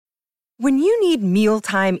When you need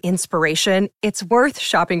mealtime inspiration, it's worth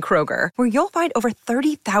shopping Kroger, where you'll find over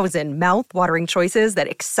 30,000 mouth-watering choices that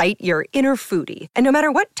excite your inner foodie. And no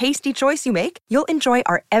matter what tasty choice you make, you'll enjoy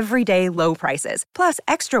our everyday low prices, plus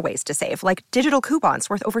extra ways to save, like digital coupons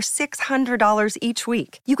worth over $600 each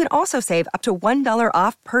week. You can also save up to $1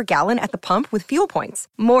 off per gallon at the pump with fuel points.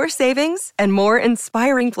 More savings and more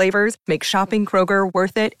inspiring flavors make shopping Kroger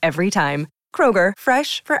worth it every time. Kroger,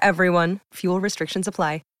 fresh for everyone. Fuel restrictions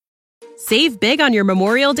apply. Save big on your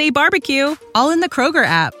Memorial Day barbecue, all in the Kroger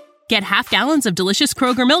app. Get half gallons of delicious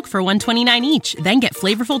Kroger milk for $1.29 each. Then get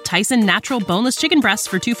flavorful Tyson natural boneless chicken breasts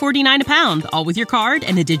for $2.49 a pound, all with your card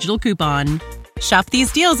and a digital coupon. Shop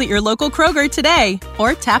these deals at your local Kroger today,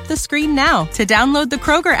 or tap the screen now to download the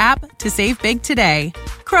Kroger app to save big today.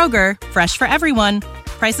 Kroger, fresh for everyone.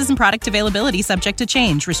 Prices and product availability subject to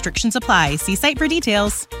change. Restrictions apply. See site for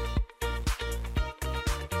details.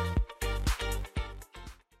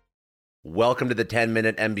 Welcome to the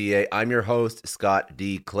 10-Minute MBA. I'm your host, Scott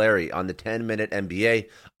D. Clary. On the 10-Minute MBA,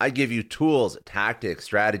 I give you tools, tactics,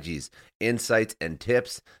 strategies, insights, and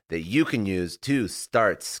tips that you can use to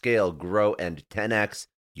start, scale, grow, and 10x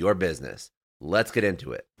your business. Let's get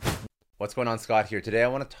into it. What's going on, Scott here? Today I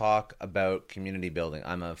want to talk about community building.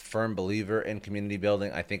 I'm a firm believer in community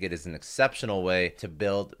building. I think it is an exceptional way to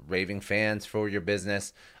build raving fans for your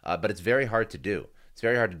business, but it's very hard to do. It's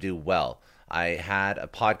very hard to do well. I had a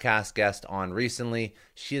podcast guest on recently.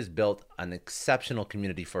 She has built an exceptional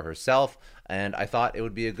community for herself, and I thought it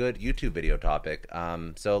would be a good YouTube video topic.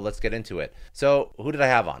 So let's get into it. So who did I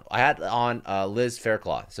have on? I had on Liz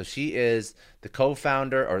Faircloth. So she is the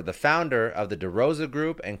co-founder or the founder of the DeRosa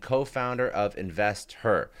Group and co-founder of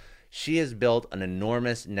InvestHer. She has built an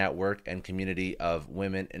enormous network and community of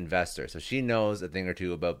women investors. So she knows a thing or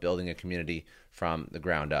two about building a community from the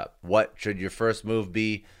ground up. What should your first move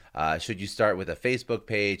be? Should you start with a Facebook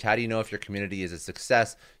page? How do you know if your community is a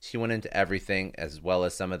success? She went into everything, as well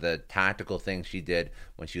as some of the tactical things she did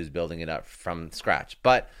when she was building it up from scratch.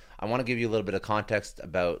 But I want to give you a little bit of context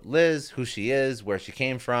about Liz, who she is, where she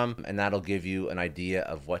came from, and that'll give you an idea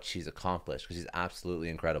of what she's accomplished, because she's absolutely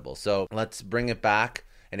incredible. So let's bring it back.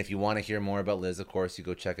 And if you want to hear more about Liz, of course, you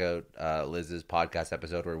go check out Liz's podcast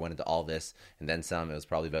episode where we went into all this and then some. It was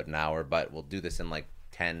probably about an hour, but we'll do this in like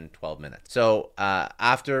 10, 12 minutes. So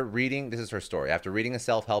after reading, this is her story. After reading a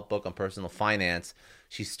self-help book on personal finance,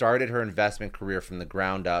 she started her investment career from the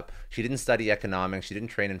ground up. She didn't study economics. She didn't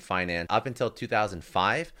train in finance. Up until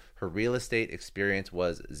 2005, her real estate experience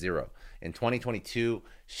was zero. In 2022,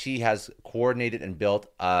 she has coordinated and built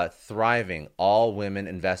a thriving all-women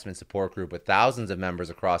investment support group with thousands of members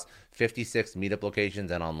across 56 meetup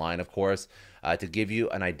locations and online, of course. To give you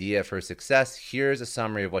an idea of her success, here's a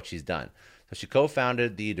summary of what she's done. So she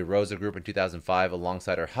co-founded the DeRosa Group in 2005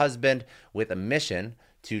 alongside her husband with a mission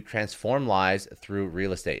to transform lives through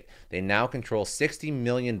real estate. They now control $60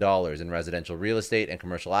 million in residential real estate and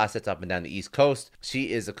commercial assets up and down the East Coast.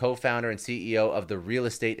 She is a co-founder and CEO of the Real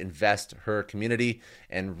Estate InvestHer community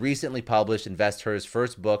and recently published InvestHer's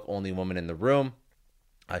first book, Only Woman in the Room.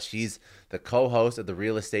 She's the co-host of the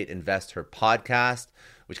Real Estate InvestHer podcast,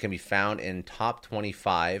 which can be found in top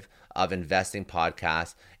 25 of investing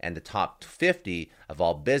podcasts and the top 50 of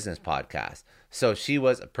all business podcasts. So she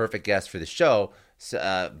was a perfect guest for the show,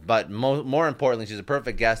 but more importantly, she's a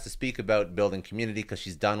perfect guest to speak about building community because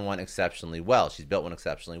she's done one exceptionally well. She's built one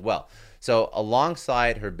exceptionally well. So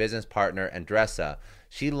alongside her business partner, Andressa,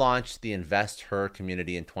 she launched the InvestHer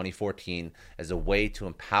community in 2014 as a way to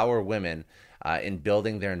empower women in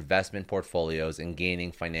building their investment portfolios and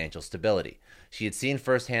gaining financial stability. She had seen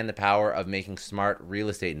firsthand the power of making smart real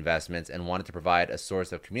estate investments and wanted to provide a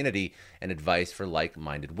source of community and advice for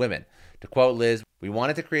like-minded women. To quote Liz, "We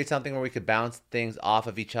wanted to create something where we could bounce things off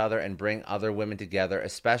of each other and bring other women together,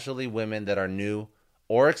 especially women that are new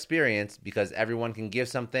or experienced, because everyone can give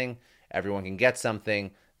something, everyone can get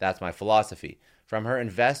something. That's my philosophy." From her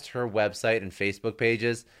InvestHer website and Facebook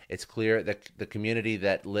pages, it's clear that the community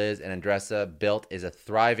that Liz and Andressa built is a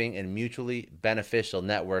thriving and mutually beneficial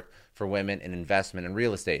network for women in investment and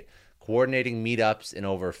real estate. Coordinating meetups in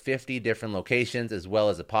over 50 different locations, as well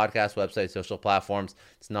as a podcast, website, social platforms.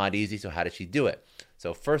 It's not easy, so how did she do it?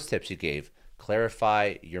 So first tip she gave,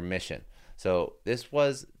 clarify your mission. So this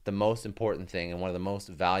was the most important thing and one of the most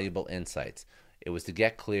valuable insights. It was to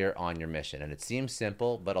get clear on your mission. And it seems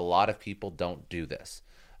simple, but a lot of people don't do this.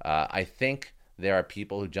 I think there are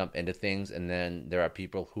people who jump into things, and then there are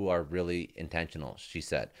people who are really intentional, she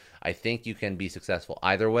said. I think you can be successful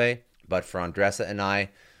either way, but for Andressa and I,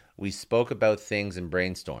 we spoke about things and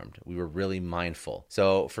brainstormed. We were really mindful.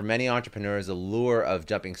 So for many entrepreneurs, the lure of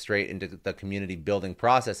jumping straight into the community building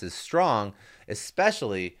process is strong,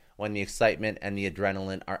 especially when the excitement and the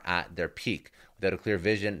adrenaline are at their peak. Without a clear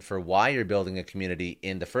vision for why you're building a community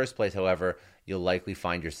in the first place, however, you'll likely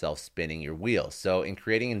find yourself spinning your wheels. So in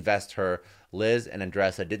creating Invest Her, Liz and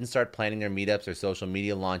Andressa didn't start planning their meetups or social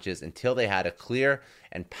media launches until they had a clear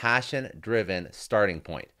and passion-driven starting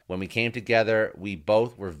point. When we came together, we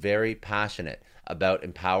both were very passionate about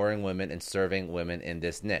empowering women and serving women in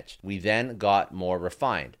this niche. We then got more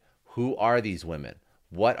refined. Who are these women?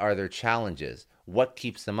 What are their challenges? What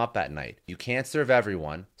keeps them up at night? You can't serve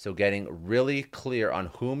everyone, so getting really clear on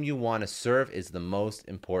whom you want to serve is the most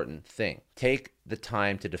important thing. Take the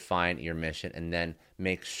time to define your mission and then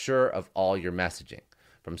make sure of all your messaging.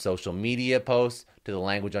 From social media posts to the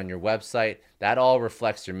language on your website, that all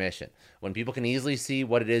reflects your mission. When people can easily see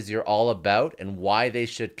what it is you're all about and why they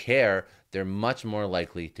should care, they're much more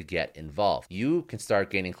likely to get involved. You can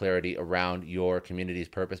start gaining clarity around your community's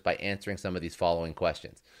purpose by answering some of these following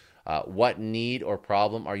questions. What need or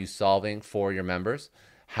problem are you solving for your members?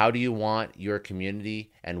 How do you want your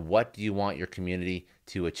community and what do you want your community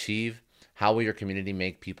to achieve? How will your community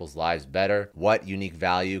make people's lives better? What unique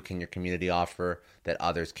value can your community offer that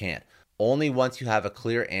others can't? Only once you have a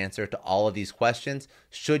clear answer to all of these questions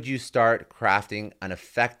should you start crafting an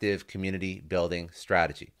effective community building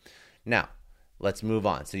strategy. Now, let's move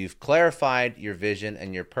on. So you've clarified your vision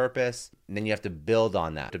and your purpose, and then you have to build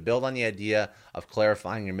on that. To build on the idea of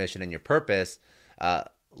clarifying your mission and your purpose,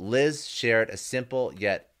 Liz shared a simple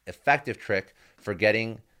yet effective trick for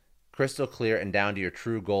getting crystal clear and down to your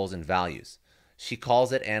true goals and values. She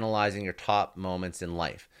calls it analyzing your top moments in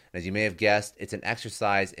life. And as you may have guessed, it's an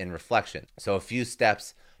exercise in reflection. So a few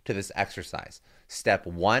steps to this exercise. Step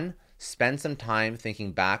 1, spend some time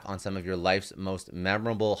thinking back on some of your life's most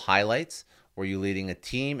memorable highlights. Were you leading a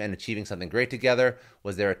team and achieving something great together?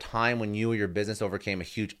 Was there a time when you or your business overcame a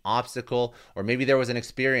huge obstacle? Or maybe there was an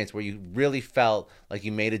experience where you really felt like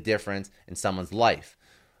you made a difference in someone's life.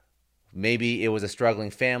 Maybe it was a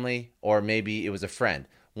struggling family, or maybe it was a friend.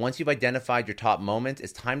 Once you've identified your top moments,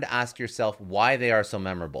 it's time to ask yourself why they are so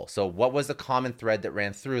memorable. So what was the common thread that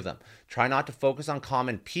ran through them? Try not to focus on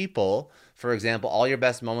common people. For example, all your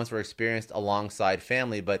best moments were experienced alongside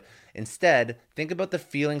family, but instead, think about the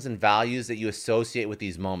feelings and values that you associate with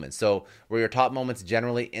these moments. So were your top moments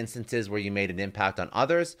generally instances where you made an impact on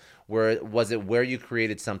others? Was it where you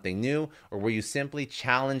created something new? Or were you simply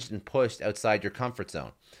challenged and pushed outside your comfort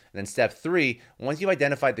zone? And then step 3, once you've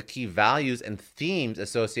identified the key values and themes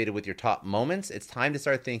associated with your top moments, it's time to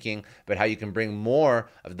start thinking about how you can bring more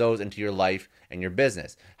of those into your life and your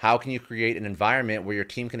business. How can you create an environment where your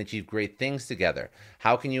team can achieve great things together?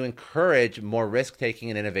 How can you encourage more risk-taking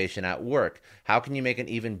and innovation at work? How can you make an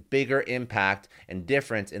even bigger impact and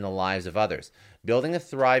difference in the lives of others? Building a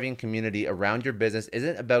thriving community around your business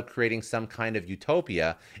isn't about creating some kind of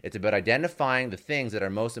utopia. It's about identifying the things that are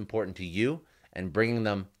most important to you and bringing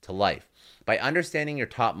them to life. By understanding your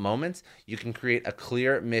top moments, you can create a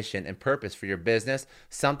clear mission and purpose for your business,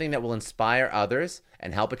 something that will inspire others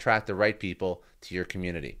and help attract the right people to your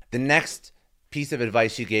community. The next piece of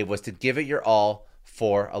advice she gave was to give it your all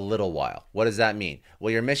for a little while. What does that mean?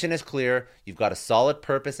 Well, your mission is clear. You've got a solid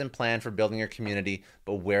purpose and plan for building your community,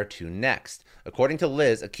 but where to next? According to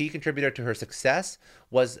Liz, a key contributor to her success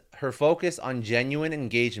was her focus on genuine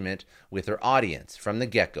engagement with her audience from the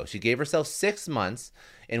get-go. She gave herself 6 months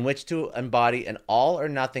in which to embody an all or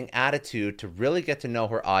nothing attitude to really get to know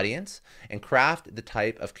her audience and craft the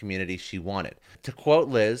type of community she wanted. To quote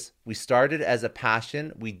Liz, "We started as a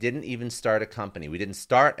passion. We didn't even start a company. We didn't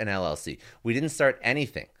start an LLC. We didn't start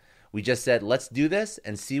anything. We just said, let's do this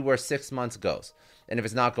and see where 6 months goes. And if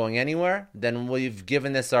it's not going anywhere, then we've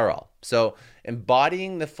given this our all." So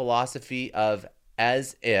embodying the philosophy of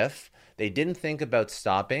as if, they didn't think about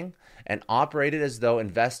stopping and operated as though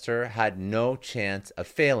Invest Her had no chance of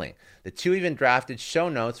failing. The two even drafted show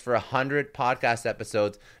notes for 100 podcast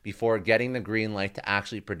episodes before getting the green light to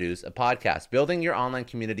actually produce a podcast. Building your online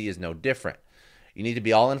community is no different. You need to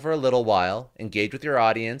be all in for a little while, engage with your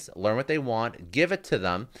audience, learn what they want, give it to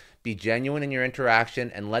them, be genuine in your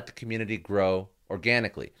interaction, and let the community grow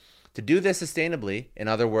organically. To do this sustainably, in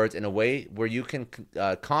other words, in a way where you can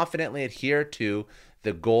confidently adhere to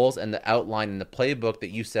the goals and the outline and the playbook that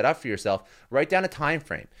you set up for yourself, write down a time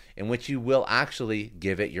frame in which you will actually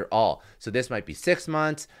give it your all. So this might be 6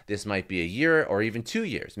 months, this might be a year, or even 2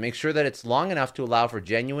 years. Make sure that it's long enough to allow for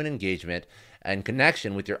genuine engagement and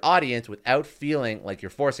connection with your audience without feeling like you're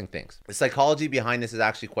forcing things. The psychology behind this is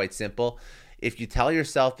actually quite simple. If you tell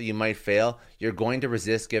yourself that you might fail, you're going to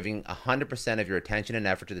resist giving 100% of your attention and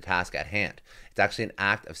effort to the task at hand. It's actually an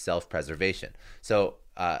act of self-preservation. So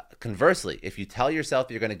conversely, if you tell yourself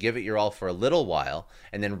that you're going to give it your all for a little while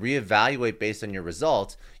and then reevaluate based on your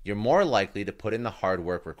results, you're more likely to put in the hard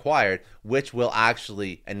work required, which will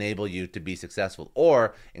actually enable you to be successful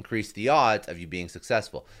or increase the odds of you being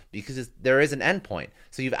successful, because there is an end point.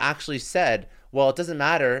 So you've actually said, well, it doesn't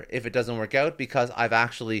matter if it doesn't work out because I've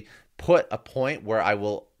actually put a point where I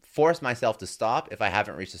will force myself to stop if I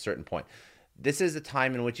haven't reached a certain point. This is a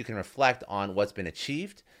time in which you can reflect on what's been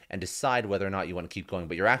achieved and decide whether or not you want to keep going,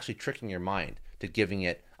 but you're actually tricking your mind to giving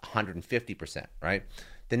it 150%, right?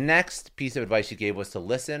 The next piece of advice you gave was to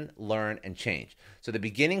listen, learn, and change. So the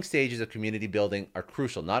beginning stages of community building are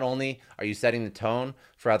crucial. Not only are you setting the tone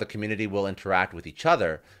for how the community will interact with each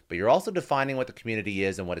other, but you're also defining what the community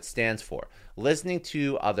is and what it stands for. Listening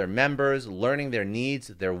to other members, learning their needs,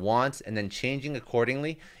 their wants, and then changing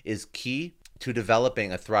accordingly is key to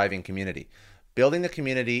developing a thriving community. Building the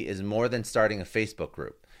community is more than starting a Facebook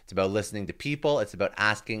group. It's about listening to people. It's about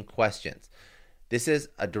asking questions. This is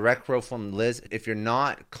a direct quote from Liz. If you're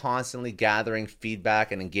not constantly gathering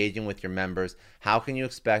feedback and engaging with your members, how can you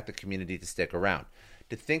expect the community to stick around?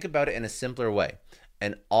 To think about it in a simpler way,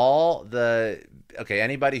 and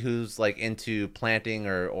anybody who's like into planting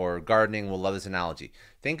or gardening will love this analogy.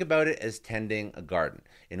 Think about it as tending a garden.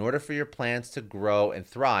 In order for your plants to grow and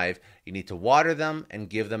thrive, you need to water them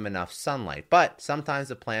and give them enough sunlight. But sometimes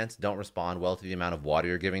the plants don't respond well to the amount of water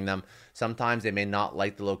you're giving them. Sometimes they may not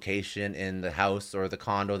like the location in the house or the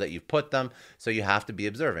condo that you've put them. So you have to be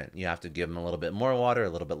observant. You have to give them a little bit more water, a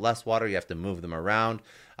little bit less water. You have to move them around.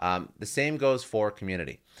 The same goes for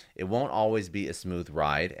community. It won't always be a smooth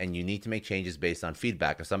ride, and you need to make changes based on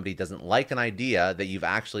feedback. If somebody doesn't like an idea that you've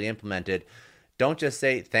actually implemented, don't just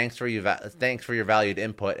say thanks for your valued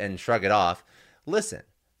input and shrug it off. Listen,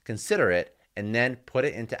 consider it, and then put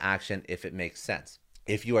it into action if it makes sense.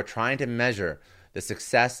 If you are trying to measure the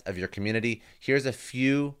success of your community, here's a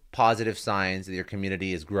few positive signs that your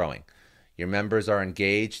community is growing. Your members are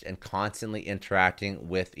engaged and constantly interacting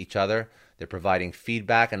with each other. They're providing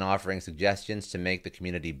feedback and offering suggestions to make the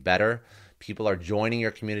community better. People are joining your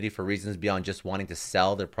community for reasons beyond just wanting to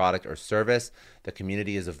sell their product or service. The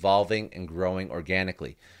community is evolving and growing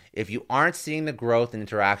organically. If you aren't seeing the growth and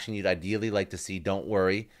interaction you'd ideally like to see, don't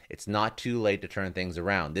worry. It's not too late to turn things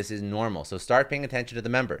around. This is normal. So start paying attention to the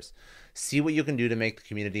members. See what you can do to make the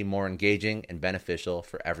community more engaging and beneficial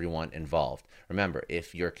for everyone involved. Remember,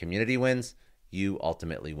 if your community wins, you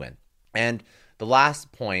ultimately win. And the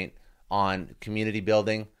last point on community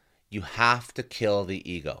building, you have to kill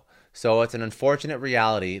the ego. So it's an unfortunate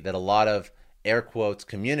reality that a lot of air quotes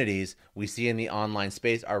communities we see in the online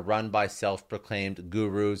space are run by self-proclaimed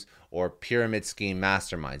gurus or pyramid scheme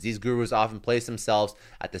masterminds. These gurus often place themselves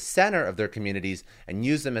at the center of their communities and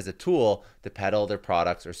use them as a tool to peddle their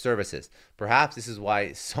products or services. Perhaps this is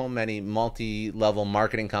why so many multi-level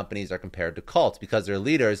marketing companies are compared to cults, because their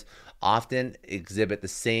leaders often exhibit the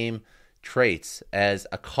same traits as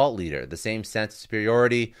a cult leader, the same sense of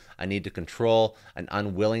superiority, a need to control, an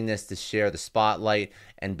unwillingness to share the spotlight,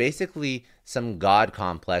 and basically some God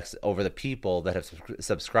complex over the people that have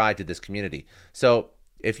subscribed to this community. So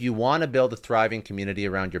if you want to build a thriving community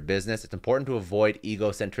around your business, it's important to avoid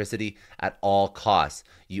egocentricity at all costs.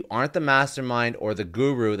 You aren't the mastermind or the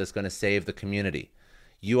guru that's going to save the community.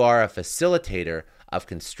 You are a facilitator of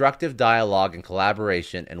constructive dialogue and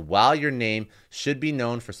collaboration, and while your name should be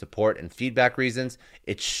known for support and feedback reasons,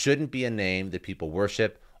 it shouldn't be a name that people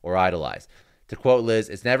worship or idolize. To quote Liz,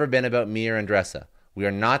 it's never been about me or Andressa. We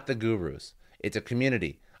are not the gurus. It's a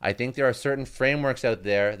community. I think there are certain frameworks out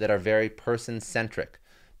there that are very person-centric,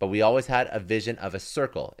 but we always had a vision of a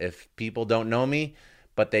circle. If people don't know me,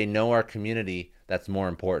 but they know our community, that's more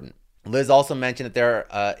important. Liz also mentioned that there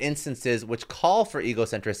are instances which call for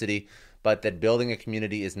egocentricity, but that building a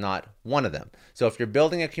community is not one of them. So if you're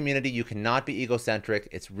building a community, you cannot be egocentric.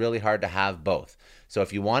 It's really hard to have both. So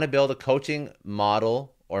if you want to build a coaching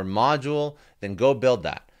model or module, then go build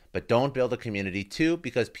that. But don't build a community too,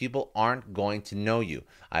 because people aren't going to know you.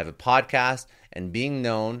 I have a podcast, and being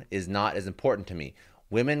known is not as important to me.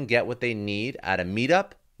 Women get what they need at a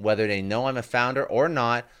meetup, whether they know I'm a founder or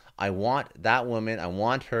not. I want that woman, I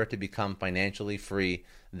want her to become financially free.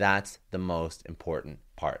 That's the most important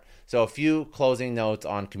part. So a few closing notes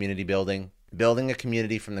on community building. Building a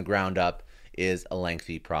community from the ground up is a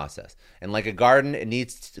lengthy process. And like a garden, it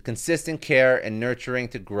needs consistent care and nurturing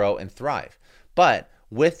to grow and thrive. But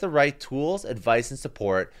with the right tools, advice, and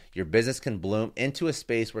support, your business can bloom into a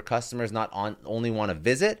space where customers not only want to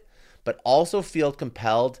visit, but also feel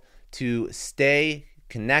compelled to stay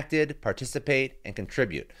connected, participate, and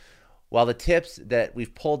contribute. While the tips that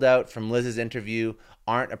we've pulled out from Liz's interview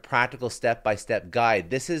aren't a practical step-by-step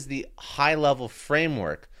guide, this is the high-level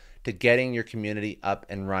framework to getting your community up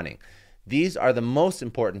and running. These are the most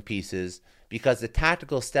important pieces because the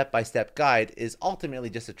tactical step-by-step guide is ultimately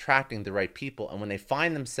just attracting the right people. And when they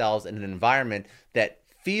find themselves in an environment that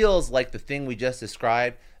feels like the thing we just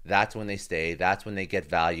described, that's when they stay, that's when they get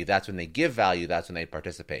value, that's when they give value, that's when they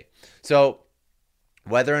participate. So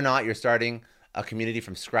whether or not you're starting a community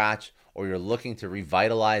from scratch or you're looking to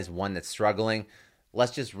revitalize one that's struggling,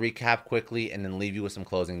 let's just recap quickly and then leave you with some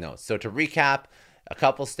closing notes. So to recap, a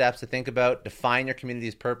couple steps to think about: define your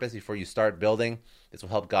community's purpose before you start building. This will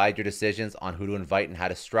help guide your decisions on who to invite and how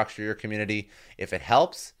to structure your community. If it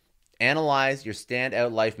helps, analyze your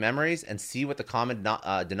standout life memories and see what the common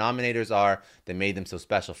denominators are that made them so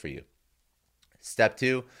special for you. Step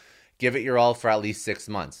 2, give it your all for at least 6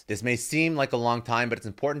 months. This may seem like a long time, but it's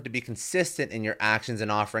important to be consistent in your actions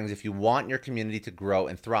and offerings if you want your community to grow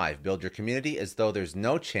and thrive. Build your community as though there's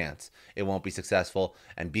no chance it won't be successful,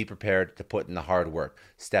 and be prepared to put in the hard work.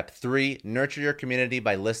 Step 3, nurture your community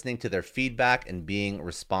by listening to their feedback and being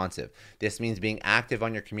responsive. This means being active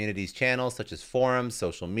on your community's channels such as forums,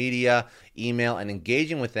 social media, email, and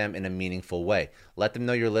engaging with them in a meaningful way. Let them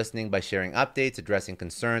know you're listening by sharing updates, addressing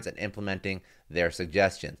concerns, and implementing their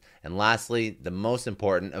suggestions. And lastly, the most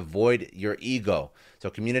important, avoid your ego. So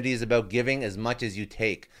community is about giving as much as you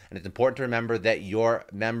take. And it's important to remember that your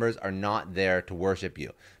members are not there to worship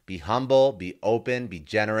you. Be humble, be open, be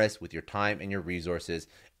generous with your time and your resources,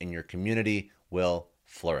 and your community will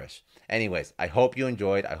flourish. Anyways, I hope you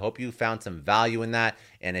enjoyed. I hope you found some value in that.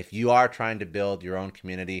 And if you are trying to build your own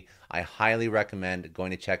community, I highly recommend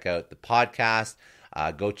going to check out the podcast.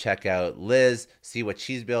 Go check out Liz, see what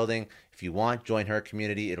she's building. If you want, join her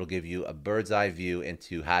community. It'll give you a bird's eye view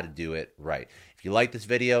into how to do it right. If you like this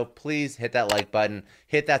video, please hit that like button,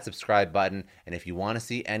 hit that subscribe button. And if you want to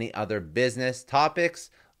see any other business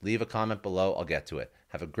topics, leave a comment below. I'll get to it.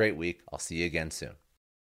 Have a great week. I'll see you again soon.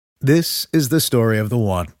 This is the story of the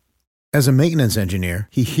one. As a maintenance engineer,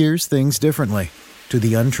 he hears things differently. To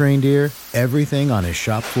the untrained ear, everything on his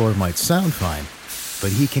shop floor might sound fine,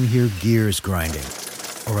 but he can hear gears grinding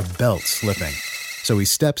or a belt slipping. So he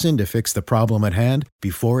steps in to fix the problem at hand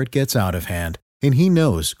before it gets out of hand. And he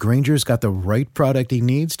knows Grainger's got the right product he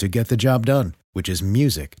needs to get the job done, which is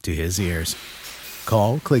music to his ears.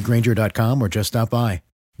 Call, click Grainger.com, or just stop by.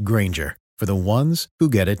 Grainger, for the ones who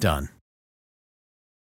get it done.